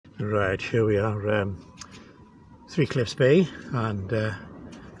Right, here we are, Three Cliffs Bay, and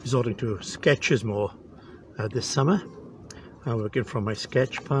resorting to sketches more this summer. I'm working from my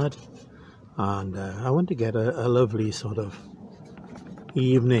sketch pad, and I want to get a lovely sort of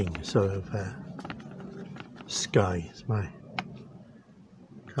evening sort of sky.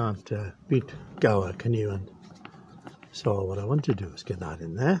 Can't beat Gower, can you? And so what I want to do is get that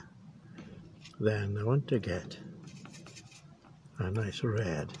in there. Then I want to get a nice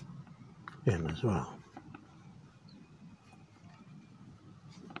red in as well.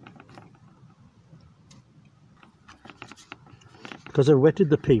 Because I wetted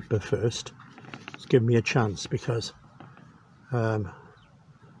the paper first, it's given me a chance, because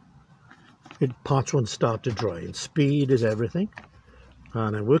parts won't start to dry, and speed is everything.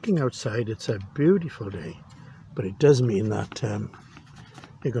 And I'm working outside. It's a beautiful day, but it does mean that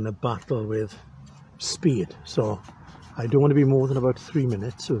you're going to battle with speed. So I don't want to be more than about 3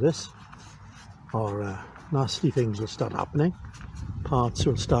 minutes with this, or nasty things will start happening. Parts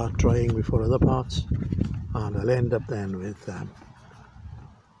will start drying before other parts, and I'll end up then with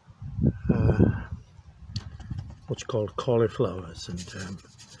what's called cauliflowers. And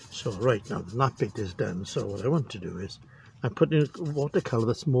so right now that bit is done. So what I want to do is I'm putting watercolour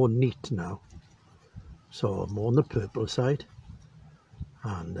that's more neat now, so more on the purple side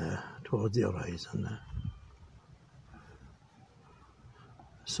and towards the horizon there.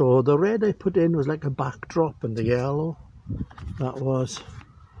 So the red I put in was like a backdrop, and the yellow, that was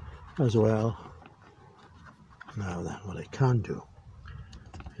as well. Now then, what I can do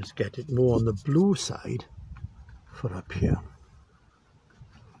is get it more on the blue side for up here.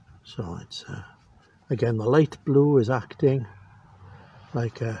 So it's again, the light blue is acting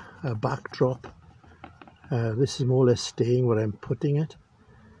like a backdrop. This is more or less staying where I'm putting it,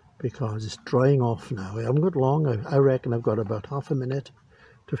 because it's drying off now. I haven't got long. I reckon I've got about half a minute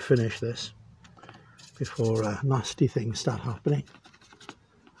to finish this before nasty things start happening.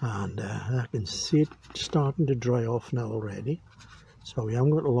 And I can see it starting to dry off now already. So we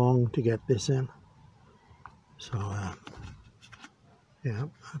haven't got long to get this in. So yeah,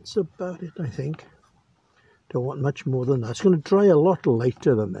 that's about it, I think. Don't want much more than that. It's going to dry a lot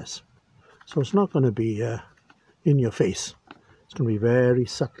lighter than this, so it's not going to be in your face. It's going to be very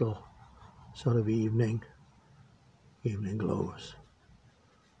subtle, sort of evening glows.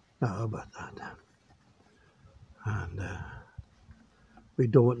 Now, how about that? And we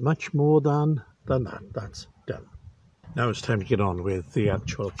don't want much more than that. That's done. Now it's time to get on with the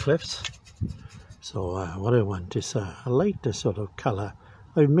actual cliffs. So what I want is a lighter sort of colour.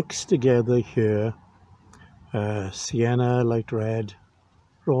 I've mixed together here sienna light red,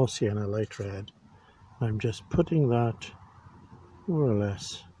 raw sienna light red. I'm just putting that more or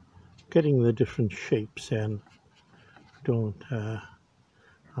less, getting the different shapes in.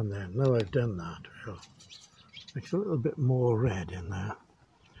 And then now I've done that, we'll mix a little bit more red in there.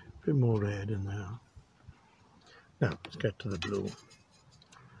 A bit more red in there. Now let's get to the blue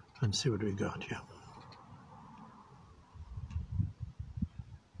and see what we got here.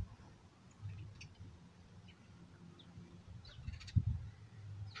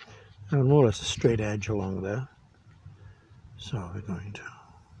 And more or less a straight edge along there. So we're going to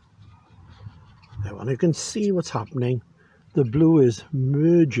that one. You can see what's happening. The blue is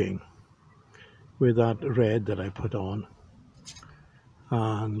merging with that red that I put on.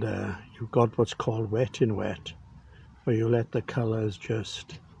 And you've got what's called wet in wet, where you let the colours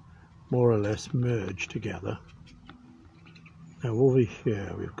just more or less merge together. Now over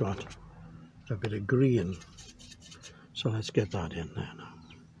here we've got a bit of green. So let's get that in there now.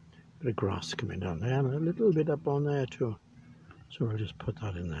 Bit of grass coming down there, and a little bit up on there too. So we'll just put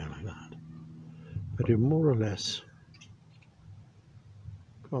that in there like that. But you more or less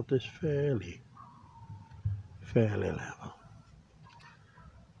got this fairly level.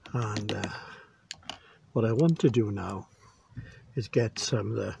 And what I want to do now is get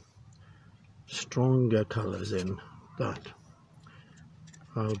some of the stronger colours in that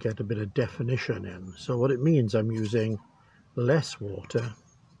I'll get a bit of definition in. So what it means, I'm using less water,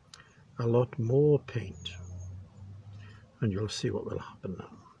 a lot more paint, and you'll see what will happen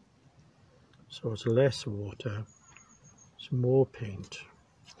now. So it's less water, it's more paint,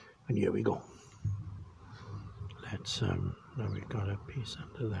 and here we go. Let's now we've got a piece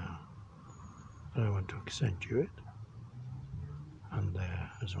under there, and I want to accentuate it, and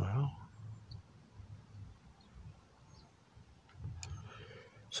there as well.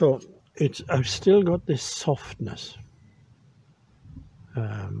 So I've still got this softness.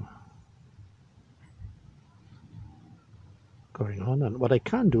 Going on, and what I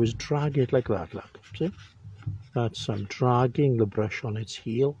can do is drag it like that, look, see? I'm dragging the brush on its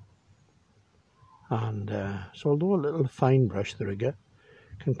heel, And so although a little fine brush, the rigger,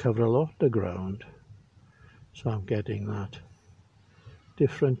 can cover a lot of ground, so I'm getting that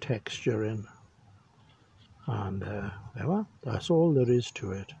different texture in. And there we are. That's all there is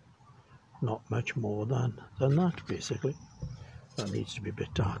to it. Not much more than that, basically. That needs to be a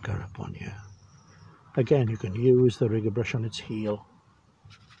bit darker up on here. Again, you can use the rigger brush on its heel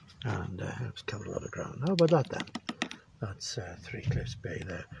and helps cover a lot of ground. How about that then? That's Three Cliffs Bay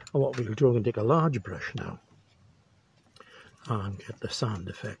there. And what we'll do, I'm going to take a large brush now and get the sand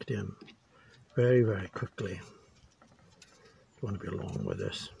effect in very, very quickly. Don't want to be long with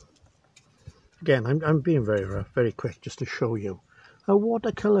this. Again, I'm being very rough, very quick, just to show you how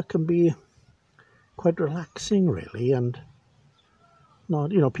watercolour can be quite relaxing, really, and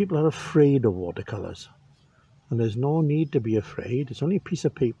not, you know, people are afraid of watercolours, and there's no need to be afraid. It's only a piece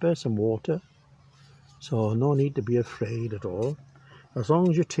of paper, some water, so no need to be afraid at all. As long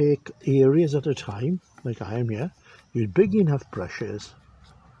as you take areas at a time, like I am here, use big enough brushes.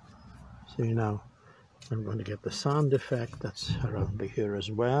 See now, I'm going to get the sand effect that's around here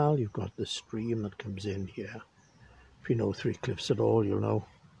as well. You've got the stream that comes in here. If you know Three Cliffs at all, you'll know.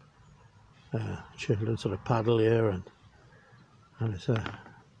 Children sort of paddle here, and it's how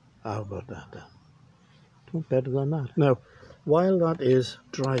about that? No better than that. Now, while that is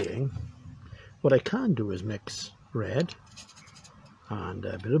drying, what I can do is mix red and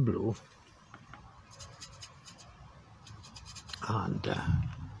a bit of blue, and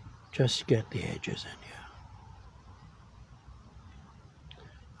just get the edges in here.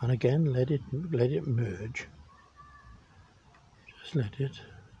 And again, let it merge. Just let it.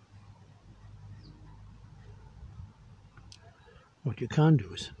 What you can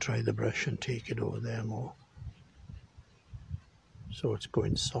do is try the brush and take it over there more, so it's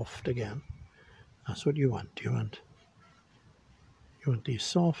going soft again. That's what you want. You want these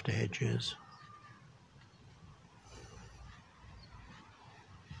soft edges.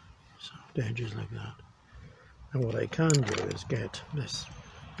 Soft edges like that. And what I can do is get this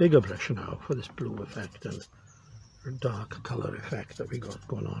bigger brush now for this blue effect and dark colour effect that we got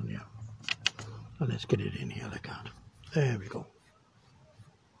going on here. And let's get it in here like that. There we go.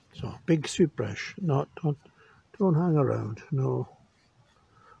 So big sweep brush, don't hang around, no.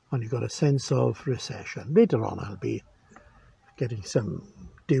 And you've got a sense of recession. Later on I'll be getting some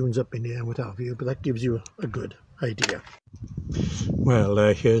dunes up in here and what have you, but that gives you a good idea. Well,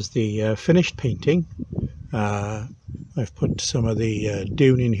 here's the finished painting. I've put some of the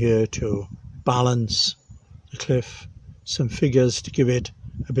dune in here to balance the cliff, some figures to give it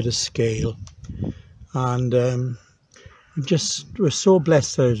a bit of scale, and just was so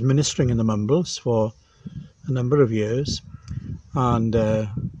blessed that I was ministering in the Mumbles for a number of years, and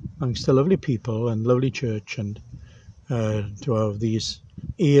amongst the lovely people and lovely church, and to have these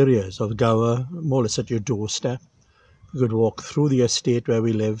areas of Gower more or less at your doorstep. You could walk through the estate where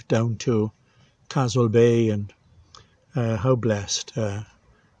we live down to Castle Bay, and how blessed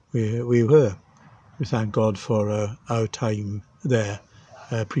we were. We thank God for our time there,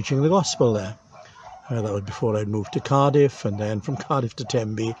 preaching the gospel there. That was before I'd moved to Cardiff, and then from Cardiff to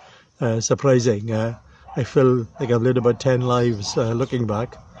Tenby. Surprising. I feel like I've lived about 10 lives looking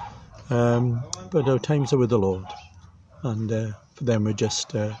back. But our times are with the Lord, and for them we're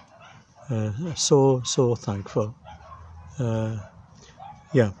just so thankful.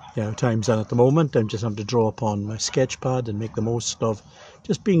 Yeah, our times are at the moment. I'm just having to draw upon my sketch pad and make the most of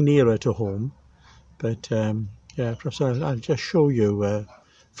just being nearer to home. But yeah, perhaps I'll just show you,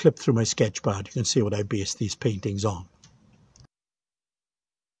 flip through my sketch pad. You can see what I based these paintings on.